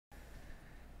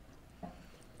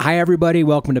Hi, everybody.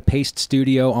 Welcome to Paste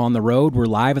Studio on the Road. We're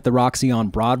live at the Roxy on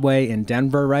Broadway in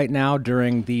Denver right now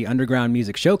during the Underground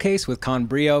Music Showcase with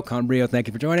Brio. Brio, thank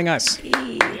you for joining us.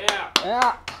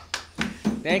 Yeah.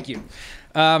 Thank you.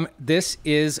 This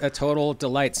is a total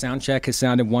delight. Soundcheck has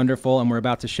sounded wonderful, and we're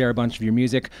about to share a bunch of your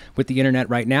music with the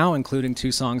internet right now, including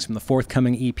 2 songs from the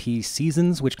forthcoming EP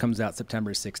Seasons, which comes out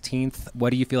September 16th. What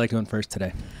do you feel like doing first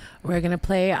today? We're going to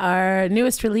play our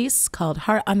newest release called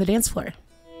Heart on the Dance Floor.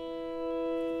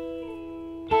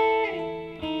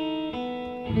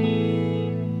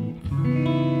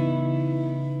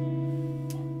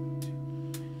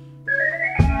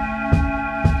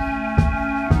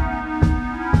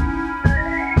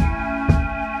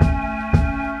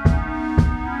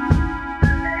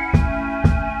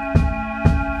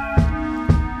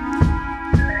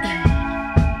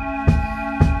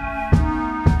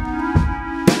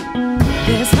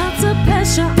 There's lots of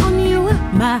pressure on you,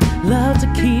 my love, to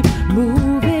keep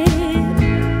moving,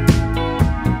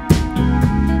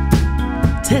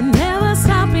 to never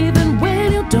stop even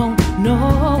when you don't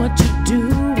know what you're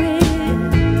doing.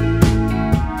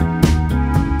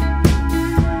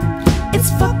 It's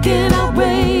fucking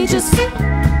outrageous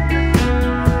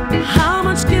how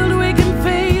much guilt we can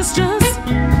face, just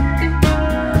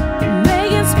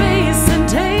making space and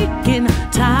taking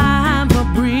time for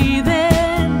breathing.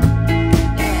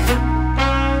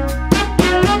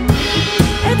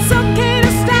 It's okay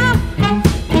to stop.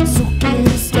 It's okay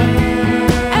to stop.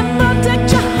 And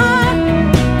protect your heart.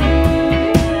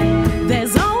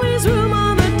 There's always room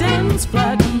on the dance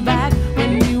floor. Come back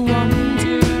when you want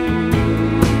to.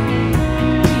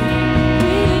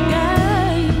 We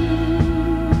got you.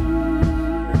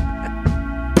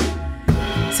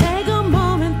 Take a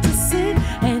moment to sit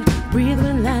and breathe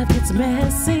when life gets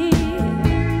messy.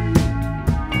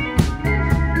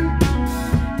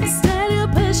 Instead you're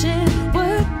pushing,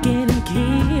 working and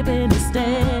keeping it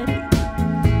steady.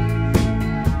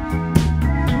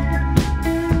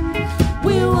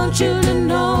 We want you to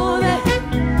know that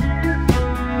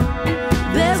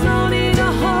there's no need to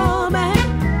hold back,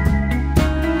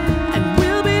 and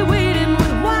we'll be waiting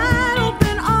with wide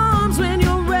open arms when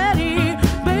you're ready,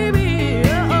 baby.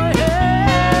 Oh,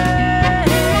 yeah.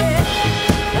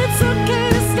 It's okay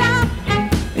to stop.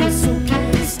 It's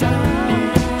okay to stop.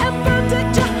 And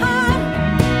protect your heart.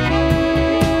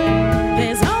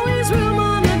 There's always room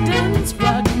on the dance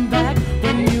floor. Come back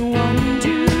when you want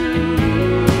to.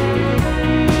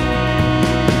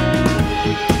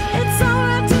 It's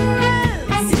alright to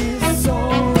rest. It's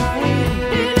alright.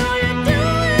 We know you're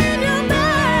doing your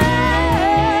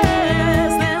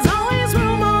best. There's always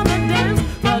room on the dance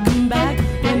floor. Come back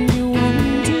when you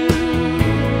want to. We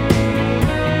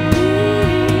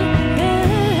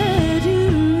get you.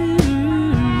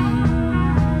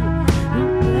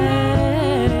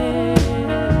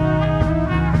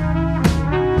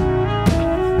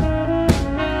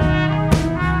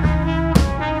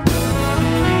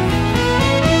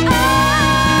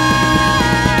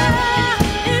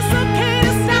 It's okay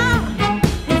to stop.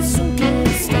 It's okay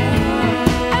to stop.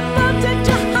 And protect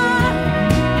your heart.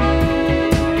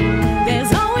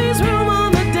 There's always room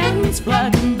on the dance floor.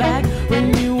 Come back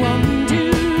when you want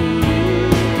to.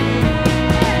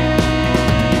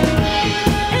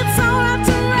 It's alright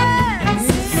to rest.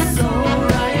 It's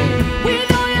alright. We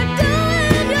know you're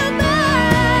doing your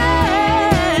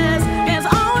best. There's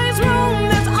always room.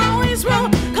 There's always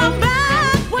room. Come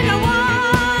back when you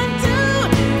want to.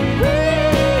 We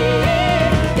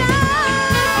got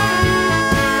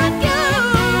you.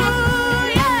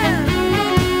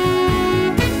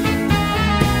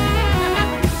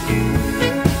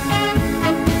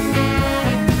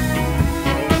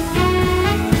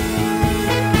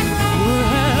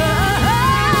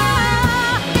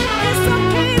 It's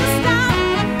okay to stop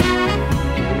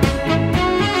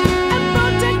and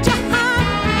protect your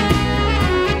heart.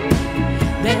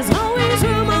 There's always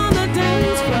room on the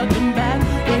dance floor. Come back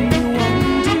when you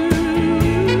want to.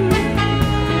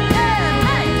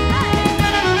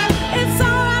 It's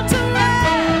alright to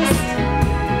rest.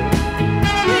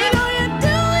 We know you're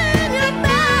doing your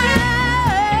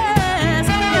best.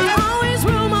 There's always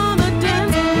room on the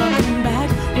dance floor. Come back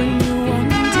when you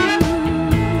want to.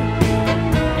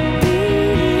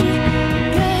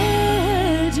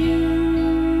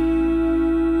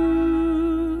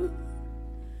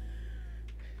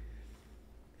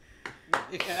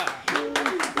 We get you.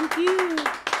 Thank you.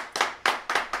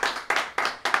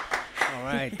 All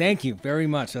right. Thank you very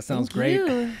much. That sounds Thank great.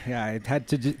 you. Yeah, I had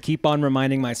to keep on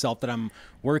reminding myself that I'm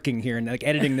working here and like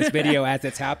editing this video as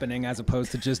it's happening, as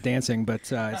opposed to just dancing.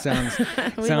 But it sounds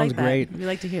sounds great. We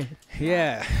like to hear it.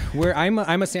 Yeah,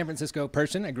 I'm a San Francisco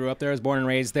person. I grew up there. I was born and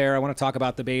raised there. I want to talk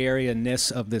about the Bay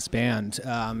Area-ness of this band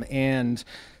and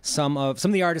some of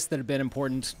the artists that have been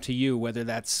important to you, whether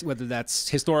that's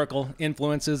historical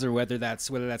influences or whether that's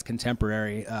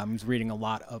contemporary. I was reading a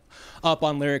lot up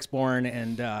on Lyrics Born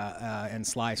and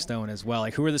Sly Stone as well.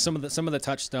 Like, who are some of the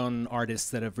touchstone artists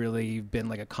that have really been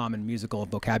like a common musical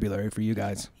vocabulary for you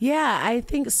guys? Yeah, I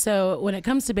think so. When it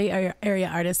comes to Bay Area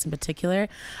artists in particular,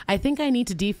 I think I need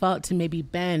to default to maybe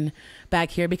Ben back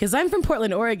here because I'm from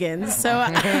Portland, Oregon. So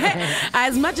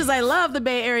as much as I love the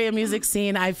Bay Area music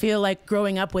scene, I feel like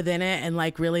growing up within it and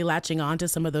like really latching on to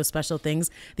some of those special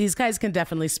things, these guys can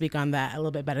definitely speak on that a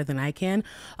little bit better than I can.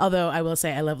 Although I will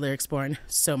say I love Lyrics Born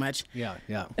so much. Yeah.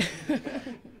 Yeah,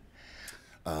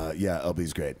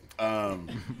 LB's great.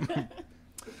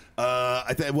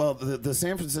 I think, well, the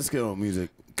San Francisco music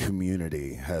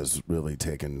community has really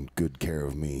taken good care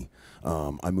of me.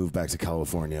 I moved back to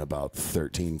California about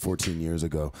 13, 14 years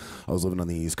ago. I was living on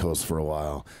the East Coast for a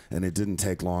while, and it didn't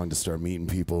take long to start meeting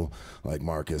people like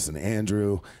Marcus and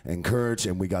Andrew and Kirch,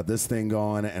 and we got this thing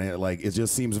going, and it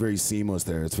just seems very seamless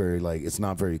there. It's very it's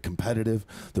not very competitive.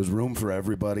 There's room for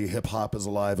everybody. Hip hop is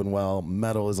alive and well.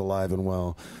 Metal is alive and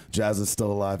well. Jazz is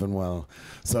still alive and well.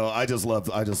 So I just love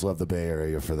the Bay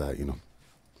Area for that, you know.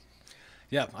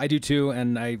 Yeah, I do too,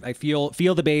 and I feel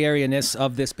the Bay Area-ness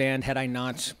of this band. Had I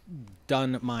not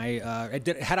done my,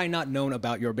 had I not known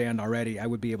about your band already, I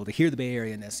would be able to hear the Bay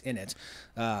Area-ness in it,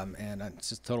 and it's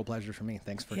just a total pleasure for me.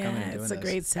 Thanks for coming and doing this. Yeah, it's a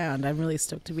great sound. I'm really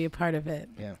stoked to be a part of it.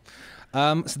 Yeah.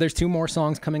 So there's 2 more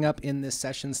songs coming up in this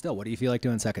session still. What do you feel like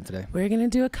doing second today? We're going to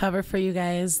do a cover for you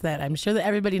guys that I'm sure that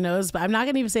everybody knows, but I'm not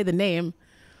going to even say the name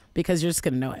because you're just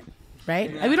going to know it,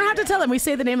 right? Yeah. We don't have to tell them. We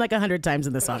say the name like 100 times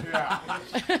in the song. Yeah.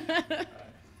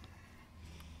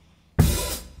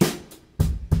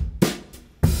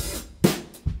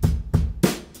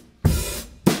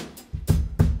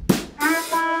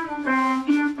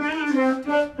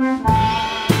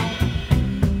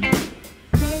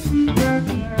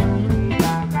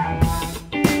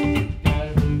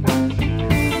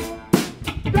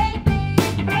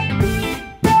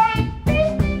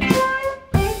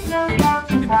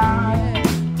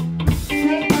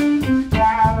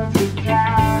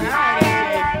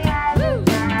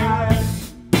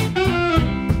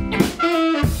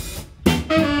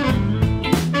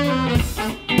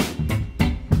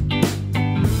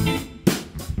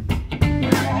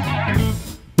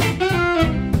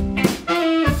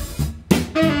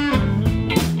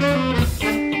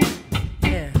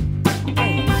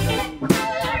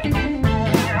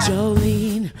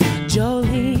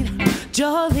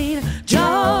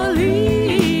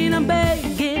 Jolene, I'm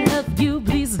begging of you,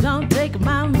 please don't take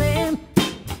my man.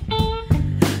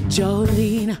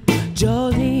 Jolene,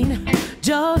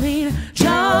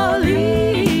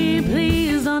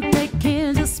 please don't take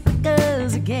him just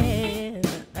because you can.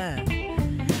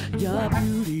 Your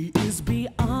beauty is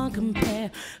beyond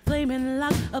compare, flaming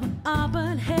lock of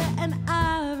auburn hair and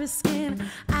iris skin,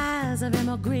 eyes of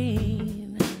emerald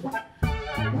green.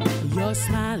 Your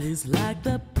smile is like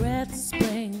the breath of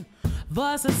spring,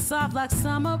 voice is soft like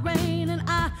summer rain, and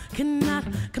I cannot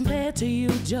compare to you,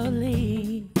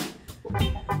 Jolene.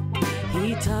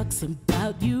 He talks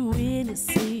about you in his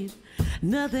sleep,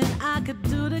 nothing I could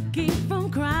do to keep from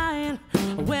crying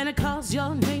when it calls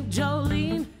your name,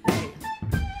 Jolene.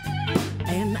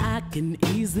 And I can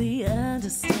easily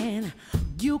understand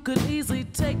you could easily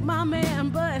take my man,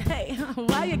 but hey,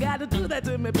 why you gotta do that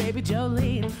to me, baby,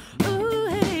 Jolene? Ooh,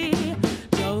 hey,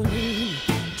 Jolene,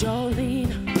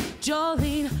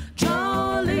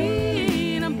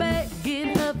 I'm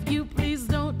begging of you, please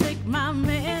don't take my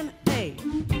man. Hey,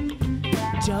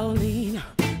 Jolene,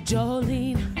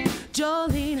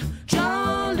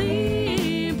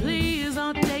 please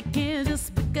don't take him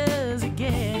just because you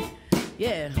can.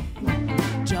 Yeah,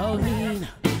 Jolene,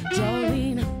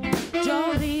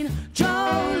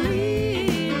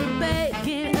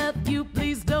 begging of you,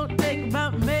 please don't take my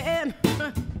man.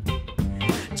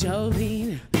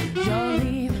 Jolene,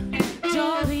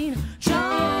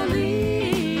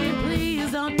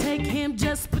 please don't take him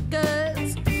just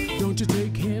because. Don't you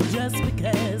take him just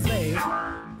because, babe.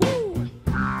 Woo!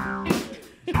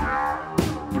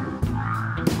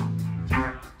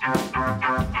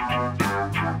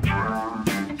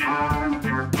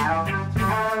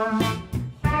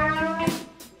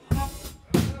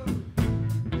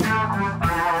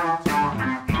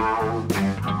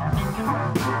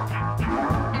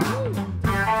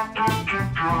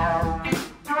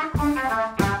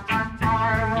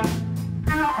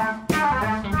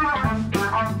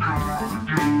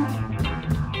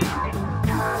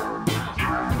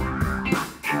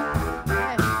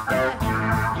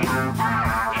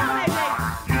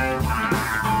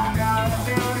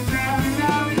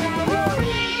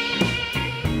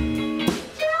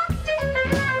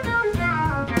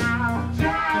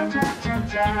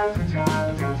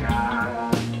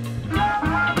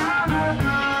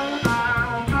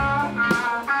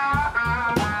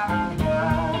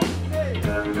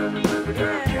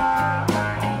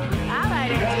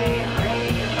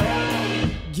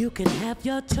 can have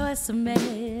your choice of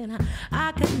man.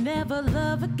 I could never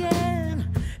love again.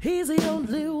 He's the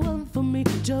only one for me,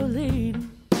 Jolene.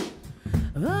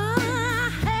 Oh, I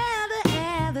had to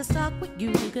have this talk with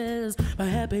you, cause my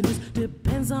happiness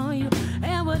depends on you.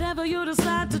 And whatever you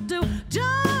decide to do,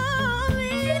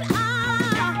 Jolene,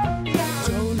 Jolene,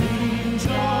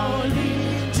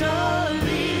 Jolene,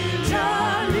 Jolene,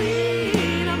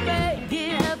 Jolene, I'm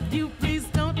begging of you, please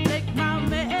don't take my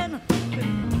man.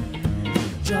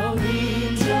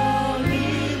 Jolene,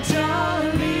 Jolene,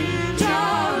 Jolene,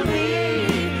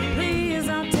 Jolene, please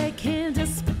don't take him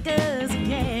just because you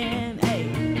can. Hey,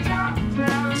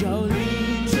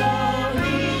 Jolene,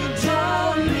 Jolene,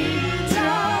 Jolene,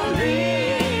 Jolene,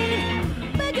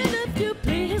 begging of you,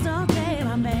 please don't take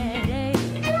my man. Hey.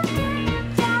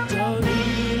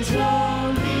 Jolene,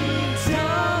 Jolene,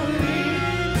 Jolene,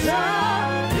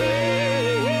 Jolene.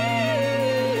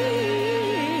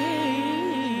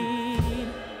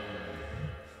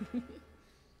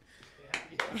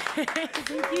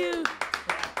 Thank you.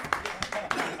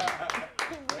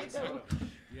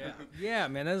 Yeah,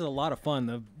 man, that is a lot of fun.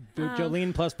 The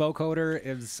Jolene plus vocoder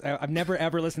is. I've never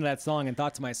ever listened to that song and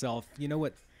thought to myself, you know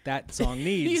what that song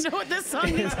needs? You know what this song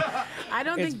is? I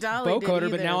don't It's think Dolly did vocoder, either.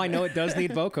 but now I know it does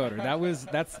need vocoder.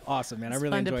 That's awesome, man. I really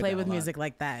Fun enjoyed to play that with a lot. music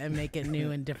like that and make it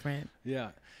new and different.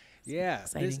 Yeah. Yeah.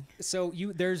 exciting.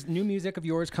 There's new music of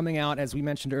yours coming out, as we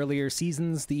mentioned earlier.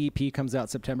 Seasons, the EP comes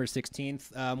out September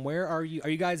 16th. Where are you?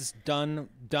 Are you guys done,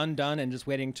 and just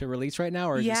waiting to release right now,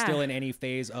 or is it Yeah. still in any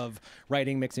phase of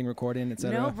writing, mixing, recording,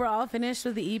 etc.? No, we're all finished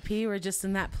with the EP. We're just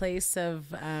in that place of,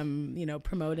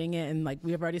 promoting it. And like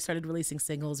we have already started releasing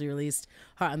singles. We released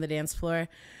Heart on the Dance Floor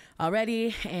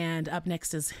already. And up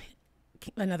next is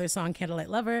another song,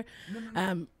 Candlelight Lover.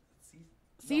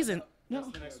 Season.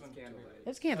 No.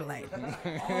 It's Candlelight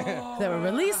that we're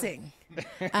releasing.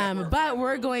 But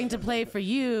we're going to play for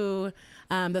you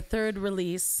the third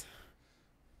release.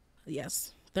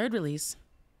 Yes, third release.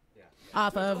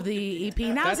 Off of the EP.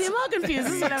 Now see, I'm all confused.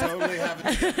 This is what I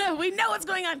was, we know what's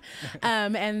going on.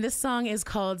 And this song is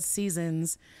called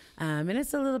Seasons. And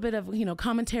it's a little bit of,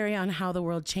 commentary on how the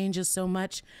world changes so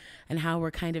much and how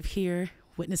we're kind of here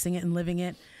witnessing it and living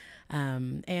it.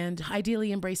 And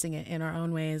ideally embracing it in our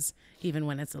own ways, even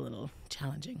when it's a little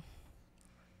challenging.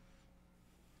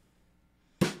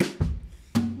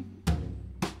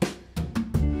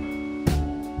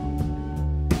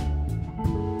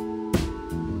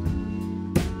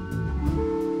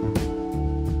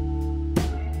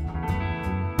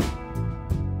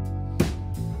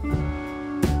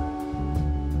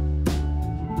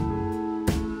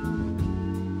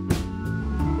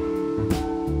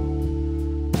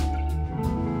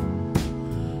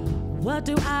 What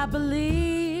do I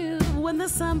believe when the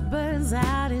sun burns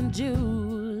out in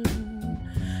June?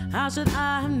 How should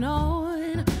I have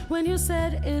known when you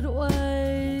said it was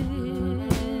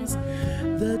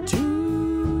the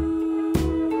truth?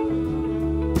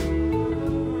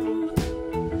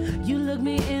 You look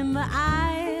me in the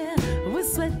eye with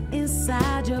sweat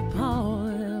inside your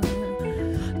palm,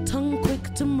 tongue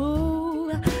quick to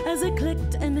move as it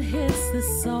clicked and hits the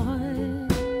soil.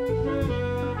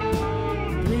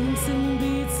 Blinks and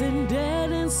beats and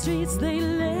dead-end streets, they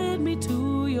led me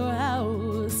to your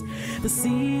house. The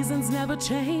seasons never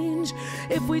change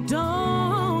if we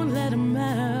don't let them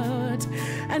out.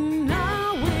 And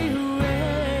now we're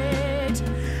wait,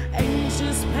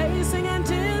 anxious pacing,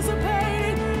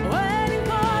 anticipating, waiting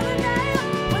for the day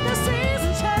when the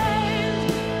seasons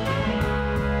change.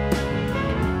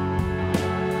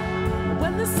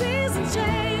 When the seasons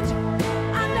change.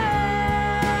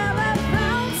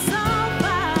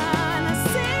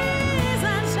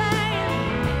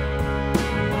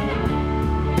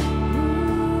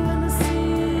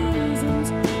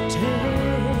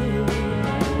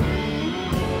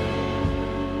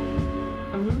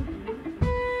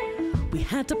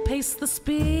 Had to pace the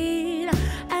speed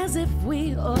as if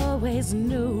we always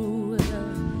knew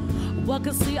what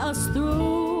could see us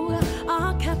through,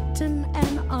 our captain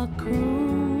and our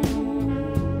crew.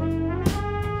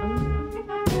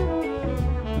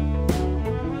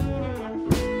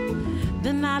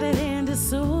 The night it ended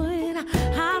soon,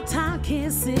 how time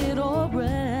can't sit or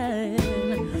run.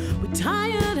 We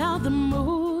tired of the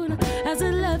moon as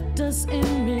it left us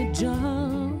in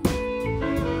mid-jump.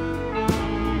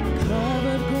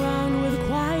 Covered ground with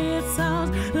quiet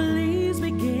sounds, the leaves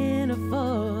begin to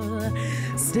fall.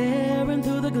 Staring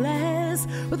through the glass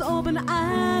with open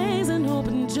eyes and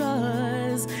open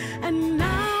jaws. And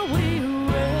now we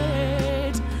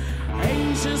wait,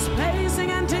 anxious pacing,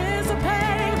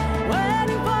 anticipating,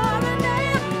 waiting for the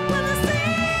day when the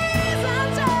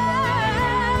seasons change.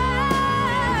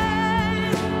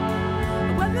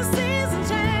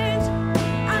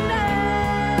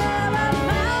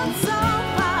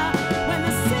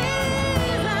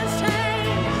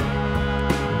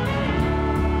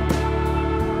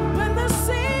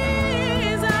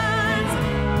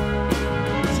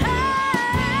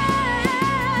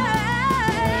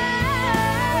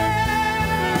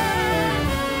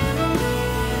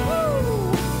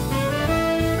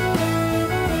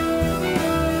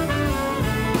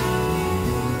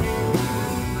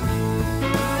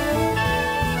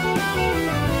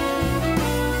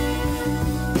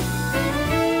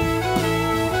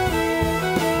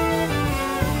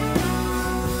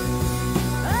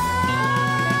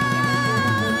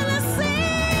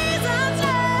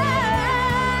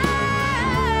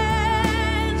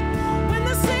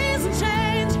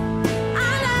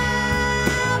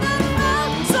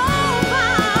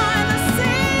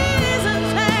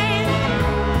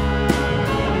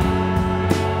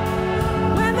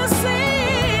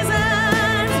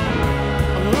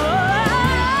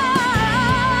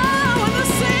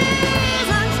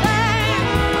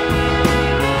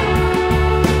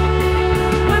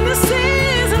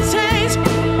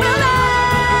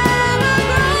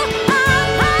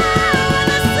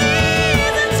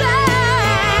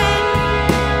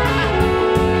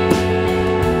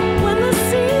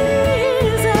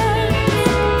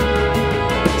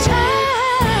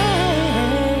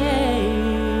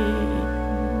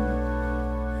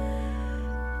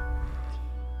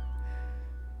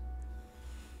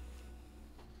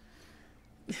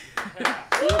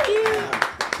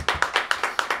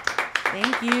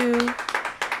 Thank you.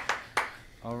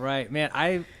 All right, man.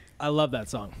 I love that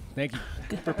song. Thank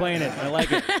you for playing it. I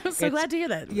like it. I'm so glad to hear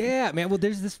that. Yeah, man. Well,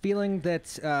 there's this feeling that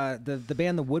the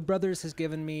band The Wood Brothers has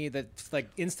given me, that like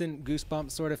instant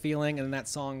goosebumps sort of feeling, and that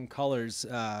song Colors,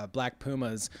 Black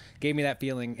Pumas, gave me that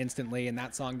feeling instantly, and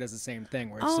that song does the same thing,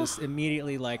 where it's just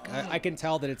immediately like I can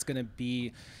tell that it's gonna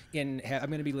be I'm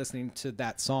gonna be listening to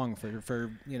that song for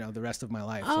the rest of my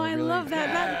life. Oh, so I really love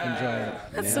that. enjoy it.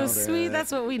 That's so sweet.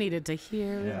 That's what we needed to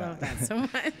hear. We love that so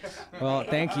much. Well,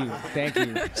 thank you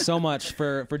so much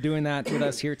for doing that with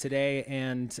us here today,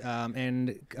 and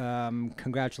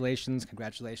congratulations.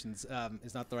 Congratulations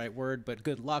is not the right word, but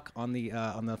good luck on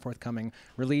the forthcoming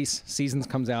release. Seasons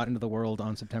comes out into the world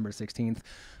on September 16th.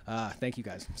 Thank you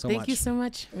guys so much. Thank you so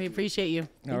much. We appreciate you.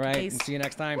 All right, and see you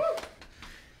next time.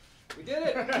 We did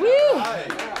it. Woo!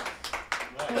 Yeah.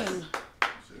 Nice.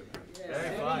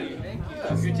 Very fun. Thank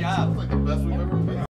you. Good job. Like the best we've ever been.